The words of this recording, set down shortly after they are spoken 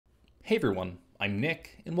Hey everyone, I'm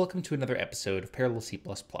Nick, and welcome to another episode of Parallel C++.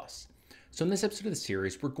 So in this episode of the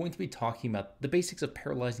series, we're going to be talking about the basics of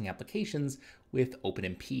parallelizing applications with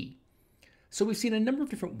OpenMP. So we've seen a number of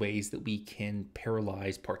different ways that we can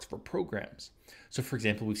parallelize parts of our programs. So for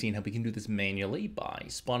example, we've seen how we can do this manually by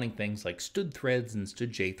spawning things like std threads and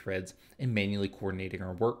stdj threads and manually coordinating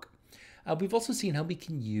our work. We've also seen how we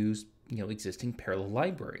can use existing parallel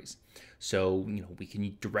libraries. So, we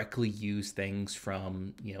can directly use things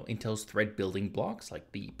from, Intel's thread building blocks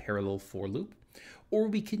like the parallel for loop, or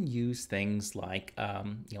we can use things like,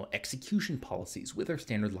 execution policies with our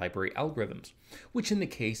standard library algorithms, which in the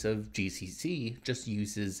case of GCC just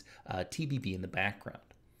uses TBB in the background.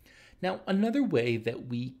 Now, another way that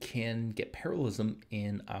we can get parallelism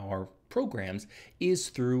in our programs is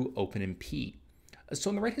through OpenMP. So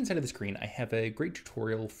on the right-hand side of the screen, I have a great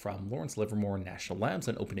tutorial from Lawrence Livermore National Labs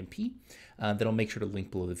on OpenMP that I'll make sure to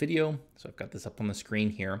link below the video. So I've got this up on the screen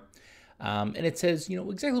here. And it says,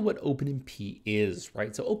 exactly what OpenMP is,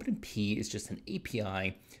 right? So OpenMP is just an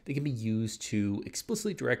API that can be used to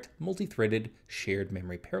explicitly direct multi-threaded shared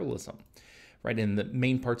memory parallelism. Right, and the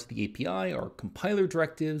main parts of the API are compiler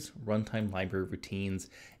directives, runtime library routines,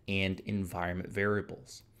 and environment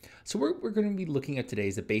variables. So what we're going to be looking at today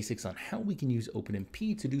is the basics on how we can use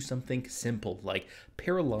OpenMP to do something simple like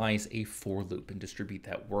parallelize a for loop and distribute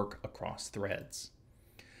that work across threads.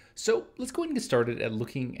 So let's go ahead and get started at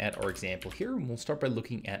looking at our example here, and we'll start by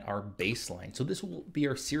looking at our baseline. So this will be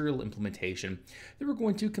our serial implementation that we're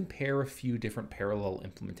going to compare a few different parallel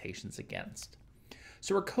implementations against.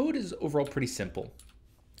 So our code is overall pretty simple,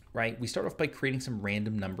 right? We start off by creating some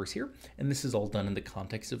random numbers here, and this is all done in the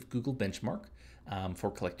context of Google Benchmark for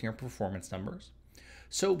collecting our performance numbers.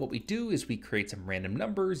 So what we do is we create some random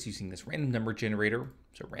numbers using this random number generator,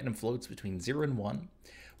 so random floats between 0 and 1.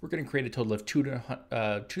 We're going to create a total of 2 to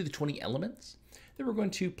the 20 elements that we're going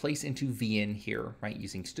to place into vin here, right,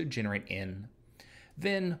 using std_generate_in.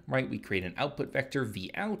 Then, right, we create an output vector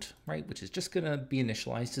vout, right, which is just going to be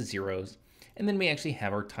initialized to zeros. And then we actually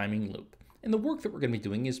have our timing loop. And the work that we're going to be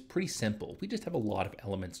doing is pretty simple. We just have a lot of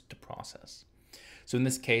elements to process. So in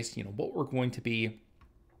this case, what we're going to be,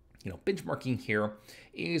 benchmarking here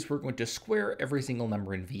is we're going to square every single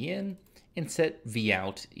number in vin and set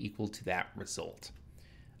vout equal to that result.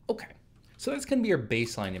 Okay, so that's going to be our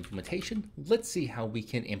baseline implementation. Let's see how we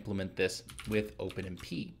can implement this with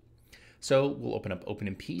OpenMP. So we'll open up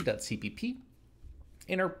openmp.cpp.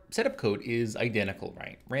 And our setup code is identical,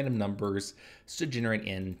 right? Random numbers,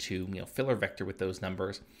 std_generate_in to fill our vector with those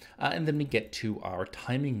numbers, and then we get to our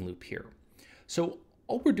timing loop here. So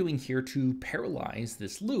all we're doing here to parallelize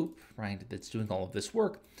this loop, right, that's doing all of this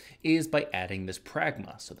work, is by adding this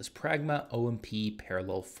pragma. So this pragma OMP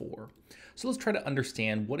parallel for. So let's try to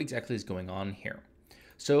understand what exactly is going on here.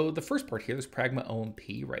 So the first part here, this pragma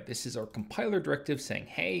OMP, right? This is our compiler directive saying,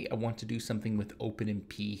 hey, I want to do something with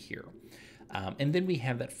OpenMP here. And then we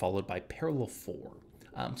have that followed by parallel for.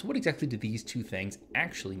 So what exactly do these two things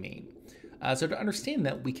actually mean? So to understand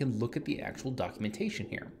that, we can look at the actual documentation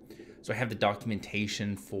here. So I have the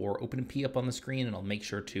documentation for OpenMP up on the screen, and I'll make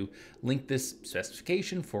sure to link this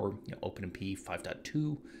specification for OpenMP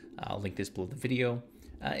 5.2. I'll link this below the video.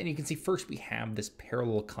 And you can see first we have this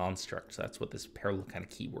parallel construct. So that's what this parallel kind of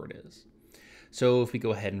keyword is. So if we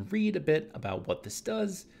go ahead and read a bit about what this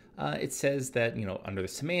does, it says that, under the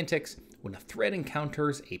semantics, when a thread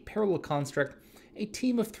encounters a parallel construct, a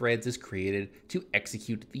team of threads is created to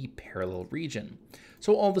execute the parallel region.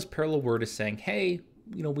 So all this parallel word is saying, hey,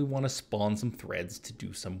 we want to spawn some threads to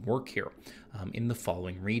do some work here in the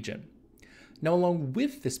following region. Now, along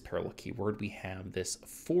with this parallel keyword, we have this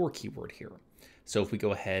for keyword here. So if we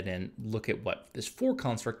go ahead and look at what this for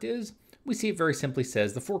construct is, we see it very simply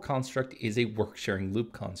says the for construct is a work sharing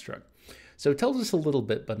loop construct. So it tells us a little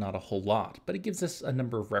bit, but not a whole lot, but it gives us a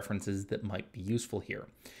number of references that might be useful here,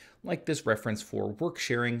 like this reference for work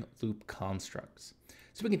sharing loop constructs.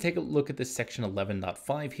 So we can take a look at this section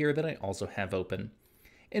 11.5 here that I also have open,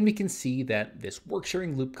 and we can see that this work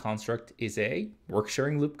sharing loop construct is a work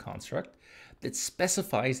sharing loop construct that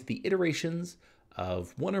specifies the iterations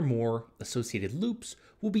of one or more associated loops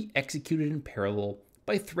will be executed in parallel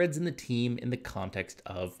by threads in the team in the context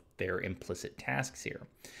of their implicit tasks here,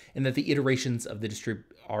 and that the iterations of the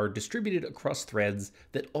are distributed across threads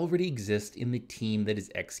that already exist in the team that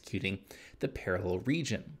is executing the parallel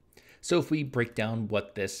region. So if we break down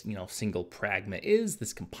what this single pragma is,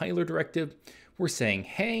 this compiler directive, we're saying,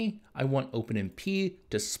 hey, I want OpenMP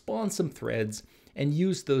to spawn some threads and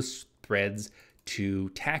use those threads to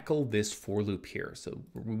tackle this for loop here. So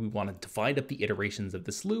we want to divide up the iterations of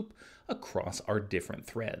this loop across our different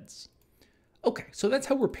threads. Okay, so that's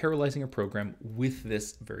how we're parallelizing a program with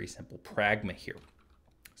this very simple pragma here.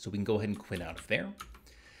 So we can go ahead and quit out of there.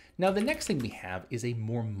 Now, the next thing we have is a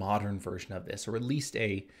more modern version of this, or at least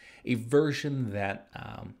a version that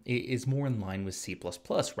is more in line with C++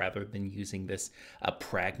 rather than using this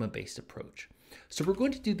pragma-based approach. So we're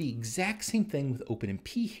going to do the exact same thing with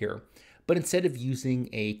OpenMP here, but instead of using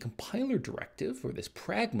a compiler directive or this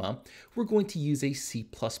pragma, we're going to use a C++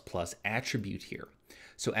 attribute here.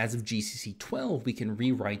 So as of GCC 12, we can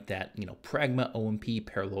rewrite that, pragma OMP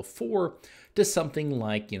parallel 4 to something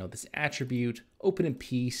like, this attribute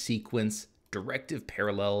OpenMP sequence directive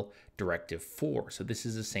parallel directive 4. So this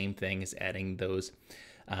is the same thing as adding those,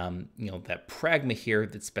 that pragma here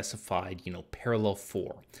that specified, parallel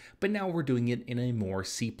 4. But now we're doing it in a more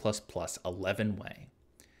C++ 11 way.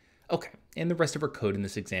 Okay, and the rest of our code in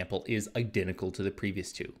this example is identical to the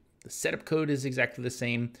previous two. The setup code is exactly the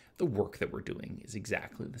same. The work that we're doing is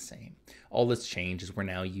exactly the same. All that's changed is we're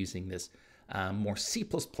now using this more C++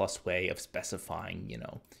 way of specifying,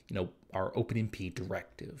 our OpenMP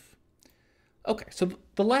directive. Okay, so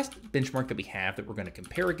the last benchmark that we have that we're going to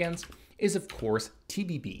compare against is, of course,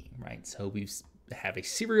 TBB, right? So we have a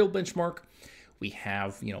serial benchmark. We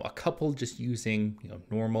have, a couple just using,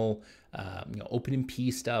 normal,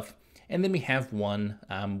 OpenMP stuff. And then we have one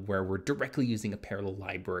where we're directly using a parallel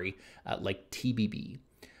library like TBB.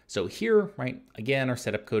 So here, right, again, our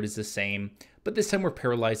setup code is the same, but this time we're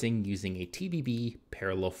parallelizing using a TBB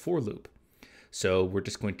parallel for loop. So we're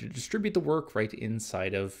just going to distribute the work right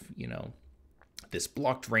inside of, this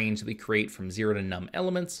blocked range that we create from 0 to num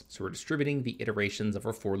elements. So we're distributing the iterations of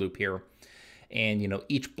our for loop here. And,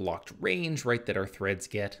 each blocked range, right, that our threads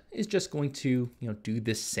get is just going to, do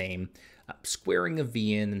this same squaring of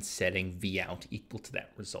v in and setting v out equal to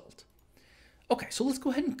that result. Okay, so let's go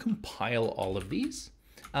ahead and compile all of these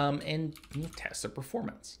and test their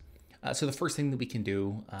performance. So the first thing that we can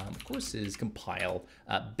do, of course, is compile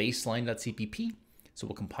baseline.cpp. So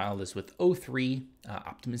we'll compile this with O3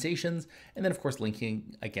 optimizations, and then, of course,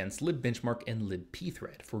 linking against libbenchmark and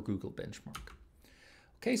libpthread for Google benchmark.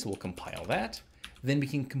 Okay, so we'll compile that. Then we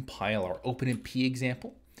can compile our OpenMP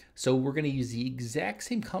example. So we're going to use the exact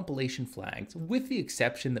same compilation flags with the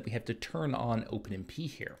exception that we have to turn on OpenMP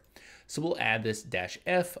here. So we'll add this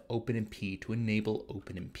 -f OpenMP to enable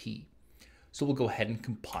OpenMP. So we'll go ahead and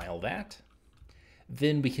compile that.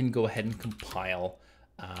 Then we can go ahead and compile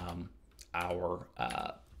our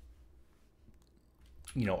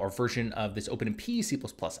version of this OpenMP C++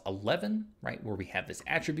 11, right, where we have this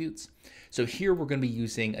attributes. So here we're going to be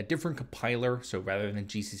using a different compiler. So rather than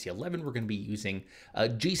GCC 11, we're going to be using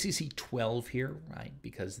GCC 12 here, right,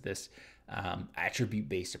 because this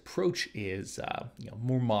attribute-based approach is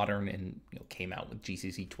more modern and came out with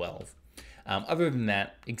GCC 12. Other than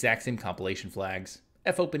that, exact same compilation flags: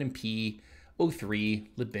 fopenmp, O3,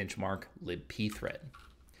 libbenchmark, libpthread.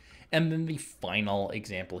 And then the final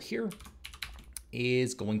example here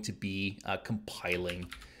is going to be compiling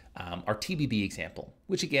our TBB example,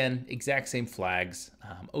 which again, exact same flags,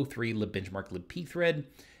 O3, libbenchmark, libpthread,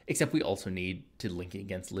 except we also need to link it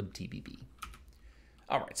against libtbb.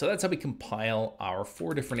 All right, so that's how we compile our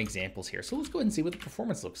 4 different examples here. So let's go ahead and see what the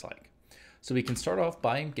performance looks like. So we can start off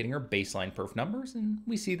by getting our baseline perf numbers, and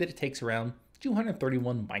we see that it takes around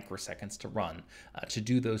 231 microseconds to run to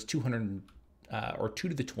do those 200 or 2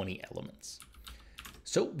 to the 20 elements.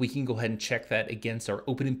 So we can go ahead and check that against our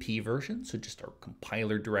OpenMP version, so just our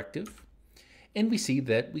compiler directive. And we see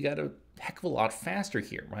that we got a heck of a lot faster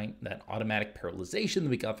here, right? That automatic parallelization that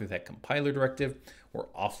we got through that compiler directive, we're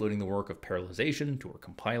offloading the work of parallelization to our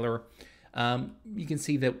compiler. You can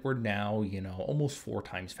see that we're now, almost 4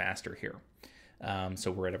 times faster here.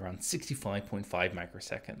 So we're at around 65.5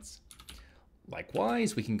 microseconds.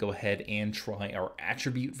 Likewise, we can go ahead and try our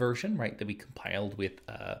attribute version, right, that we compiled with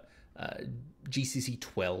GCC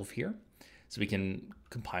 12 here. So we can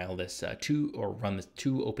compile this run this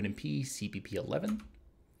to OpenMP CPP 11.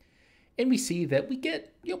 And we see that we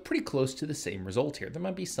get pretty close to the same result here. There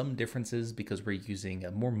might be some differences because we're using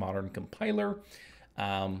a more modern compiler,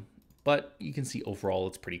 but you can see overall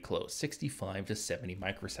it's pretty close, 65 to 70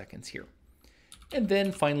 microseconds here. And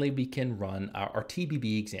then finally we can run our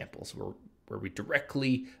TBB examples where we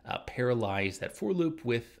directly parallelize that for loop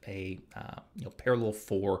with a parallel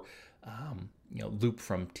for loop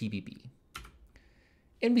from TBB.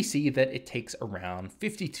 And we see that it takes around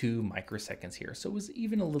 52 microseconds here. So it was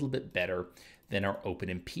even a little bit better than our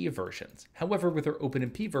OpenMP versions. However, with our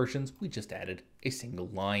OpenMP versions, we just added a single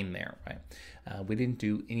line there, right? We didn't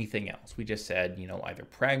do anything else. We just said, either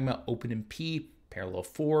pragma OpenMP parallel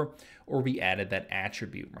for, or we added that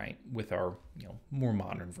attribute, right, with our more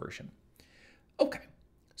modern version. Okay,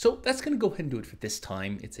 So that's going to go ahead and do it for this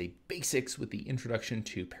time. It's a basics with the introduction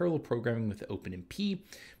to parallel programming with OpenMP,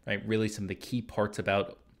 right? Really some of the key parts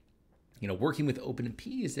about working with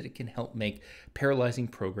OpenMP is that it can help make parallelizing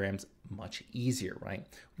programs much easier, right?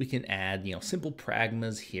 We can add, simple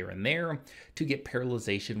pragmas here and there to get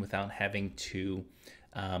parallelization without having to,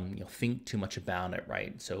 think too much about it,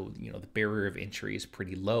 right? So, the barrier of entry is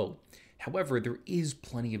pretty low. However, there is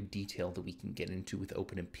plenty of detail that we can get into with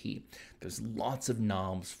OpenMP. There's lots of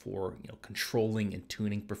knobs for controlling and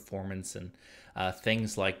tuning performance and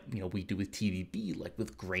things like we do with TVB, like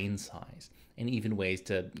with grain size, and even ways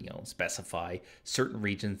to specify certain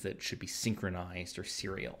regions that should be synchronized or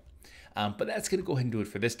serial. But that's going to go ahead and do it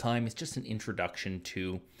for this time. It's just an introduction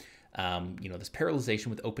to this parallelization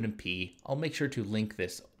with OpenMP. I'll make sure to link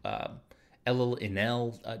this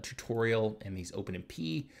LLNL tutorial and these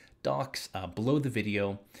OpenMP docs below the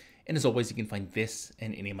video. And as always, you can find this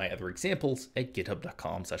and any of my other examples at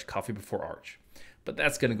github.com/coffeebeforearch. But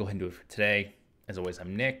that's going to go ahead and do it for today. As always,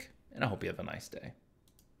 I'm Nick, and I hope you have a nice day.